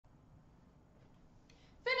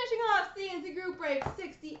CNC group break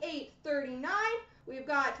 6839. We've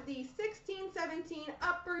got the 1617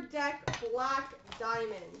 Upper Deck Black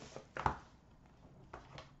Diamonds.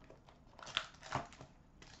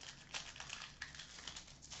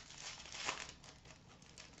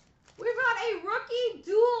 We've got a rookie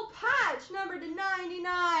dual patch, numbered to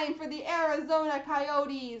 99 for the Arizona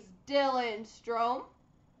Coyotes, Dylan Strome.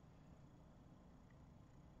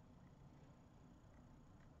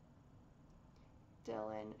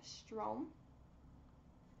 Dylan Strome.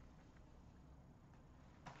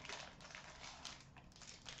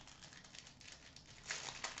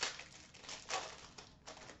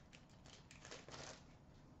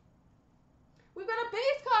 We've got a base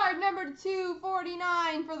card, number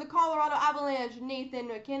 249 for the Colorado Avalanche, Nathan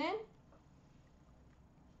McKinnon.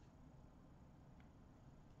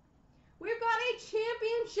 We've got a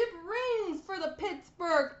championship rings for the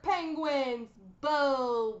Pittsburgh Penguins,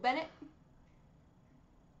 Bo Bennett.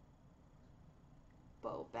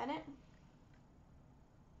 Bo Bennett.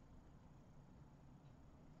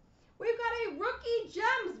 We've got a Rookie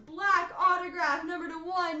Gems Black autograph, number to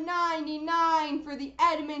 199 for the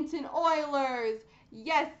Edmonton Oilers,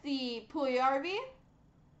 Jesse Puljujarvi.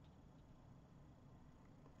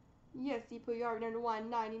 Jesse Puljujarvi, number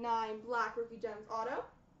 199, Black Rookie Gems auto.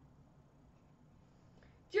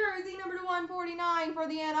 Jersey number to 149 for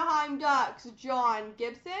the Anaheim Ducks, John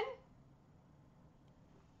Gibson.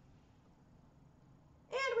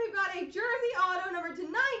 And we've got a jersey auto number to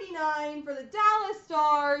 99 for the Dallas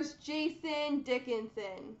Stars, Jason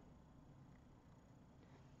Dickinson.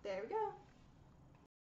 There we go.